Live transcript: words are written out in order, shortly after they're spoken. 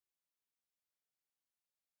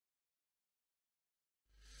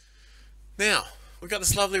Now, we've got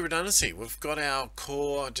this lovely redundancy. We've got our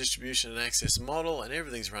core distribution and access model and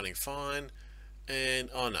everything's running fine. And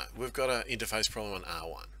oh no, we've got an interface problem on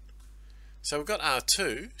R1. So we've got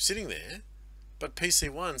R2 sitting there, but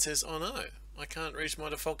PC1 says, oh no, I can't reach my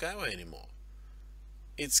default gateway anymore.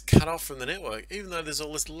 It's cut off from the network, even though there's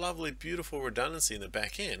all this lovely, beautiful redundancy in the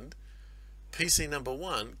back end. PC number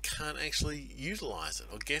 1 can't actually utilize it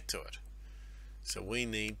or get to it. So we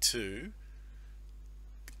need to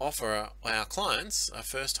offer our clients a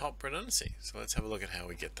first hop redundancy. So let's have a look at how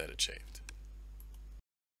we get that achieved.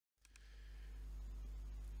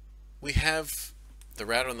 We have the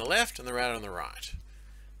router on the left and the router on the right.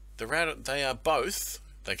 The router, they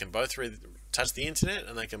can both touch the internet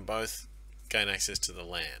and they can both gain access to the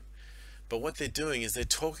LAN. But what they're doing is they're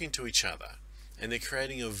talking to each other and they're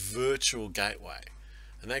creating a virtual gateway.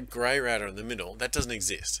 And that grey router in the middle, that doesn't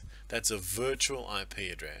exist. That's a virtual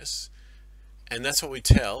IP address. And that's what we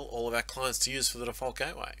tell all of our clients to use for the default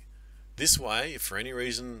gateway. This way, if for any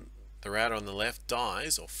reason the router on the left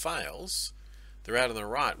dies or fails, the router on the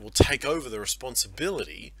right will take over the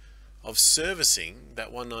responsibility of servicing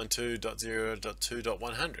that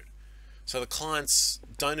 192.0.2.100. So the clients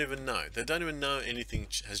don't even know. They don't even know anything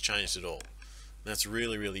has changed at all. And that's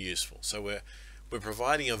really, really useful. So we're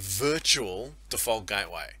providing a virtual default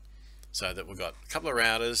gateway so that we've got a couple of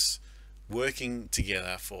routers working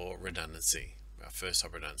together for redundancy, our first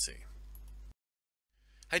hop redundancy.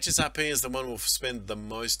 HSRP is the one we'll spend the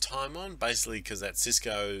most time on, basically because that's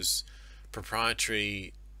Cisco's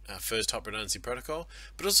proprietary first hop redundancy protocol,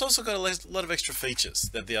 but it's also got a lot of extra features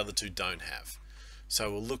that the other two don't have.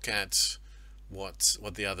 So we'll look at what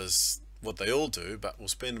they all do, but we'll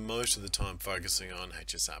spend most of the time focusing on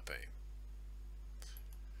HSRP.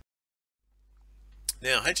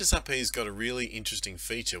 Now, HSRP's got a really interesting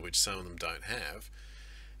feature which some of them don't have,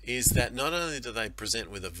 is that not only do they present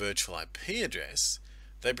with a virtual IP address,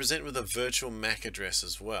 they present with a virtual MAC address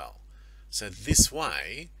as well. So this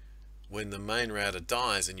way, when the main router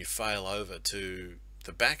dies and you fail over to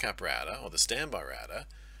the backup router or the standby router,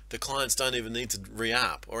 the clients don't even need to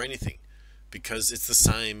re-ARP or anything because it's the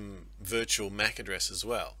same virtual MAC address as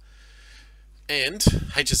well. And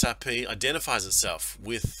HSRP identifies itself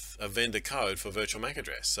with a vendor code for virtual MAC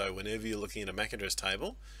address. So whenever you're looking at a MAC address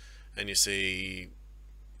table and you see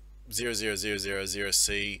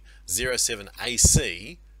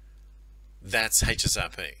 00000C07AC, that's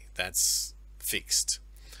HSRP. That's fixed.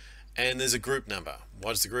 And there's a group number.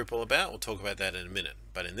 What is the group all about? We'll talk about that in a minute.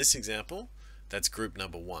 But in this example, that's group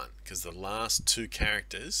number 1 because the last 2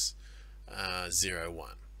 characters are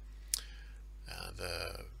 01.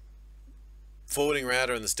 The forwarding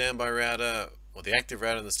router and the standby router, or the active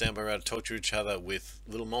router and the standby router, talk to each other with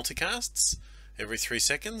little multicasts every 3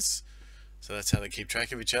 seconds. So that's how they keep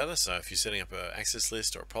track of each other. So if you're setting up an access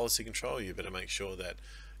list or a policy control, you better make sure that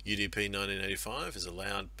UDP 1985 is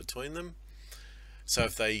allowed between them. So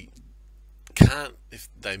if they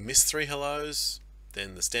miss 3 hellos,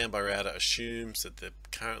 then the standby router assumes that the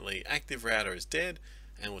currently active router is dead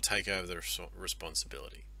and will take over the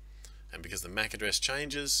responsibility. And because the MAC address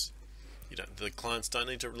changes, the clients don't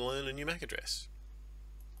need to learn a new MAC address.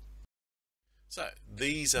 So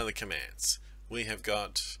these are the commands. We have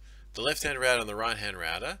got the left-hand router and the right-hand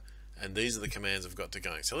router, and these are the commands we've got to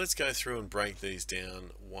going. So let's go through and break these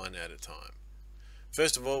down one at a time.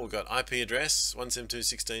 First of all, we've got IP address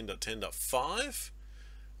 172.16.10.5,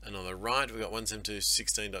 and on the right we've got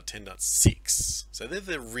 172.16.10.6. So they're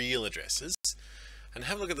the real addresses. And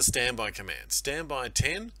have a look at the standby command. Standby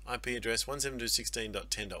 10, IP address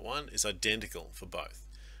 172.16.10.1 is identical for both.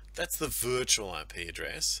 That's the virtual IP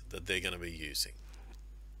address that they're going to be using.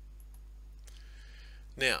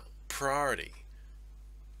 Now, priority.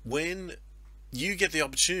 When you get the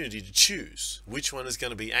opportunity to choose which one is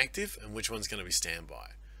going to be active and which one's going to be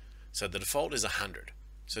standby. So the default is 100.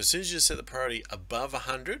 So as soon as you set the priority above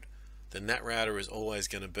 100, then that router is always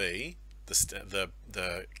going to be the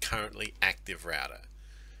currently active router.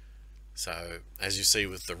 So as you see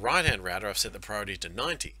with the right hand router, I've set the priority to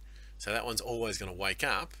 90. So that one's always going to wake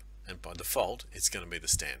up, and by default it's going to be the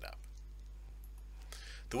stand up.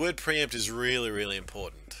 The word preempt is really, really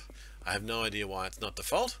important. I have no idea why it's not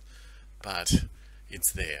default, but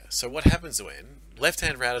it's there. So what happens when left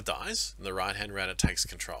hand router dies and the right hand router takes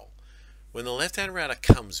control? When the left hand router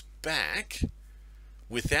comes back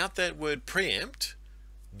without that word preempt,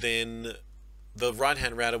 then the right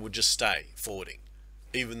hand router would just stay forwarding,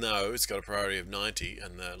 even though it's got a priority of 90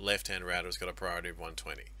 and the left hand router has got a priority of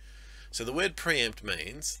 120. So the word preempt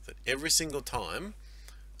means that every single time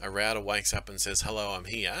a router wakes up and says, hello, I'm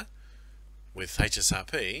here, with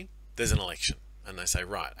HSRP, there's an election. And they say,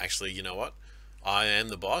 right, actually, you know what? I am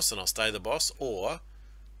the boss and I'll stay the boss, or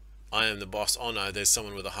I am the boss, oh no, there's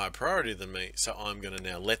someone with a higher priority than me, so I'm going to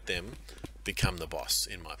now let them become the boss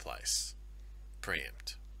in my place.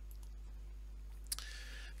 Preempt.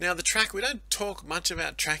 Now the track, we don't talk much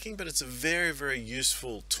about tracking, but it's a very, very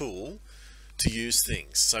useful tool to use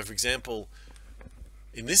things. So for example,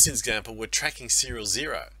 in this example, we're tracking serial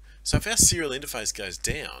 0. So if our serial interface goes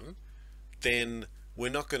down, then we're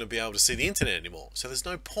not going to be able to see the internet anymore. So there's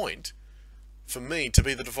no point for me to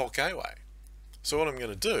be the default gateway. So what I'm going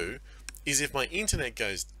to do is, if my internet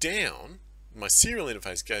goes down, my serial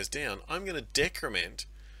interface goes down, I'm going to decrement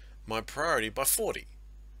my priority by 40.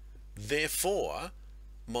 Therefore,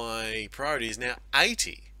 my priority is now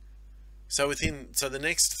 80. So the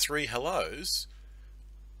next 3 hellos,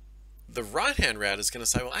 the right-hand router is going to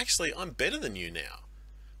say, well, actually, I'm better than you now.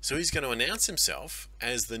 So he's going to announce himself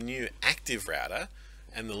as the new active router,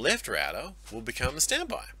 and the left router will become the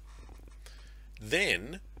standby.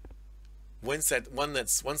 Then, once that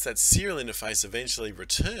serial interface eventually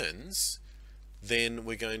returns, then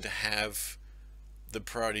we're going to have the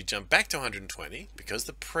priority jump back to 120 because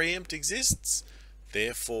the preempt exists.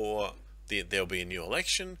 Therefore, there'll be a new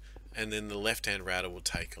election, and then the left-hand router will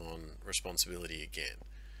take on responsibility again.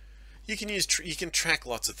 You can track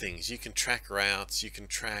lots of things. You can track routes. You can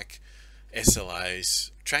track SLAs.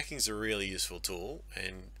 Tracking is a really useful tool,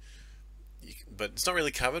 but it's not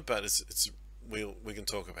really covered. But we can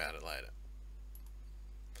talk about it later.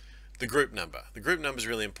 The group number. The group number is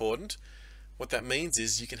really important. What that means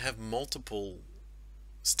is you can have multiple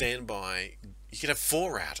standby. You can have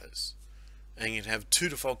 4 routers, and you can have 2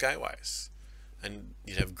 default gateways, and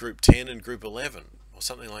you'd have group 10 and group 11 or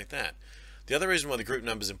something like that. The other reason why the group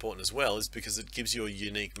number is important as well is because it gives you a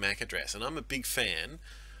unique MAC address, and I'm a big fan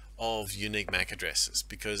of unique MAC addresses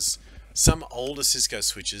because some older Cisco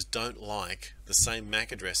switches don't like the same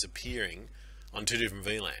MAC address appearing on 2 different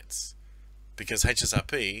VLANs, because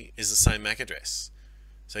HSRP is the same MAC address.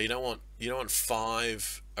 So you don't want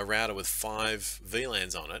a router with 5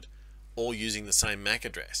 VLANs on it all using the same MAC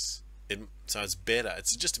address. So it's better.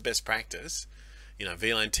 It's just a best practice.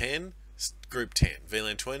 VLAN 10, group 10.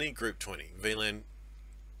 VLAN 20, group 20. VLAN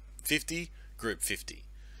 50, group 50.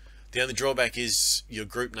 The only drawback is your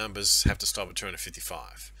group numbers have to stop at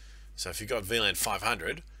 255. So if you've got VLAN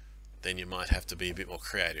 500, then you might have to be a bit more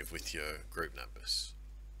creative with your group numbers.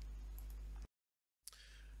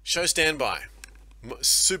 Show standby.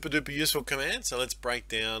 Super duper useful command. So let's break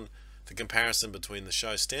down the comparison between the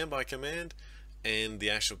show standby command and the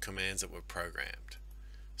actual commands that were programmed.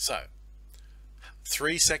 So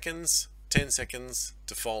 3 seconds, 10 seconds,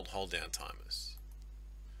 default hold down timers.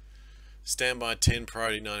 Standby 10,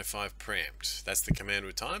 priority 95, preempt. That's the command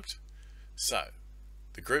we typed. So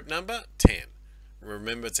the group number 10.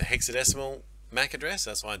 Remember, it's a hexadecimal MAC address.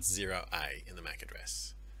 That's why it's 0A in the MAC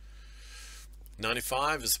address.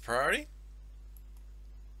 95 is the priority.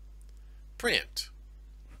 Preempt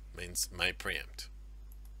means may preempt.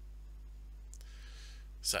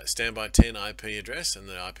 So standby 10 IP address and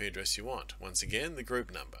the IP address you want. Once again, the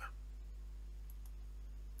group number.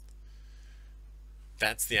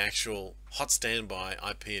 That's the actual hot standby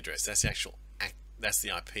IP address. That's the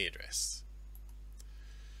IP address.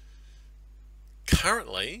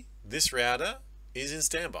 Currently, this router is in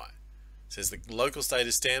standby. It says the local state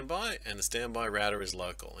is standby and the standby router is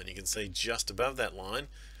local. And you can see just above that line,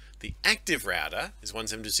 the active router is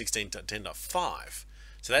 172.10.10.5.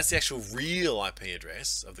 So that's the actual real IP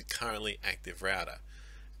address of the currently active router.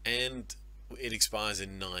 And it expires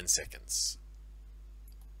in 9 seconds.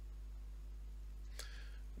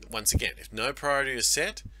 Once again, if no priority is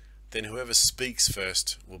set, then whoever speaks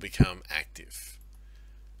first will become active.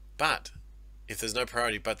 But if there's no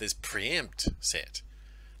priority but there's preempt set,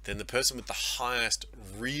 then the person with the highest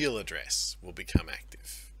real address will become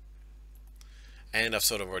active. And I've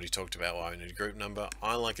sort of already talked about why we need a group number.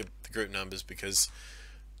 I like the group numbers because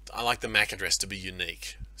I like the MAC address to be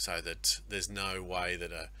unique, so that there's no way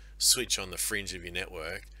that a switch on the fringe of your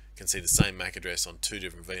network can see the same MAC address on 2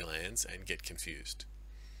 different VLANs and get confused.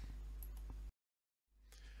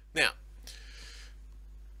 Now,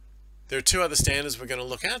 there are 2 other standards we're going to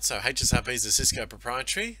look at. So HSRP is the Cisco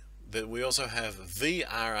proprietary, but we also have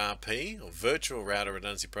VRRP, or Virtual Router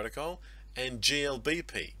Redundancy Protocol, and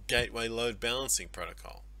GLBP, Gateway Load Balancing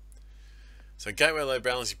Protocol. So Gateway Load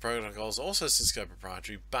Balancing Protocol is also Cisco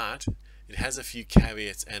proprietary, but it has a few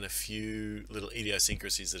caveats and a few little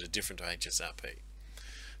idiosyncrasies that are different to HSRP.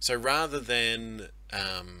 So rather than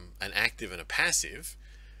an active and a passive,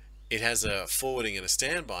 it has a forwarding and a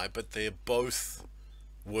standby, but they're both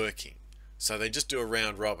working. So they just do a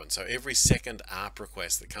round robin. So every second ARP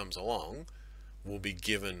request that comes along will be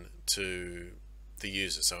given to the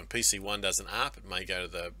user. So when PC1 does an ARP, it may go to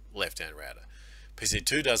the left-hand router.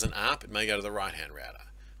 PC2 does an ARP, it may go to the right-hand router.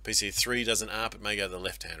 PC3 does an ARP, it may go to the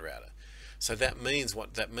left-hand router. So that means,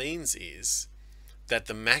 what that means is that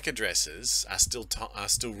the MAC addresses are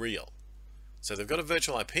still real. So they've got a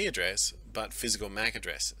virtual IP address, but physical MAC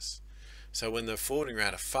addresses. So when the forwarding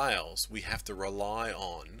router fails, we have to rely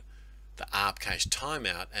on the ARP cache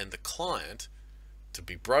timeout and the client to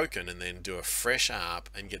be broken and then do a fresh ARP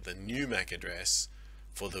and get the new MAC address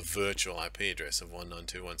for the virtual IP address of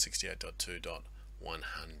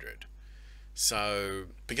 192.168.2.100. So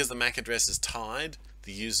because the MAC address is tied,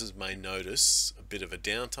 the users may notice a bit of a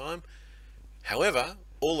downtime. However,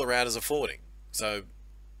 all the routers are forwarding, so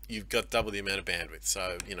you've got double the amount of bandwidth.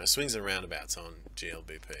 So, you know, swings and roundabouts on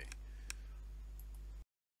GLBP.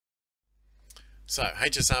 So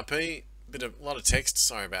HSRP, a lot of text.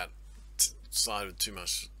 Sorry about slide with too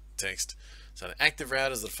much text. So the active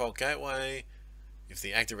router is the default gateway. If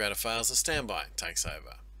the active router fails, the standby takes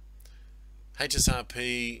over.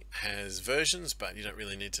 HSRP has versions, but you don't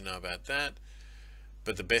really need to know about that.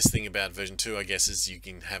 But the best thing about version 2, I guess, is you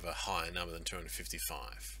can have a higher number than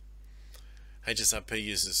 255. HSRP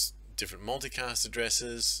uses different multicast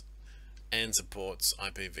addresses and supports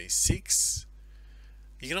IPv6.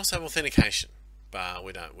 You can also have authentication, but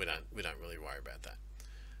we don't really worry about that.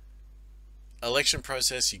 Election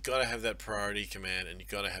process, you've got to have that priority command and you've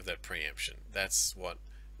got to have that preemption. That's what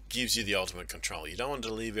gives you the ultimate control. You don't want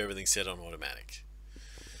to leave everything set on automatic.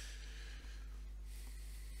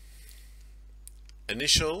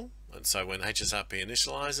 Initial, and so when HSRP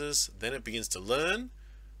initializes, then it begins to learn,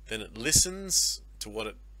 then it listens to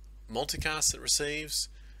what multicast it receives,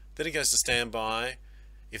 then it goes to standby.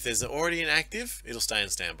 If there's already an active, it'll stay in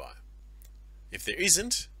standby. If there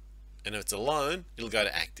isn't, and if it's alone, it'll go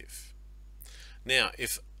to active. Now,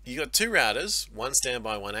 if you got two routers, one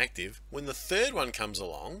standby, one active, when the third one comes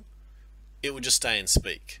along, it will just stay in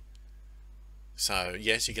speak. So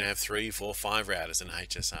yes, you can have 3, 4, 5 routers in a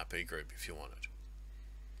HSRP group if you want it.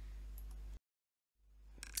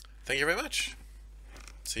 Thank you very much.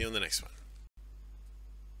 See you on the next one.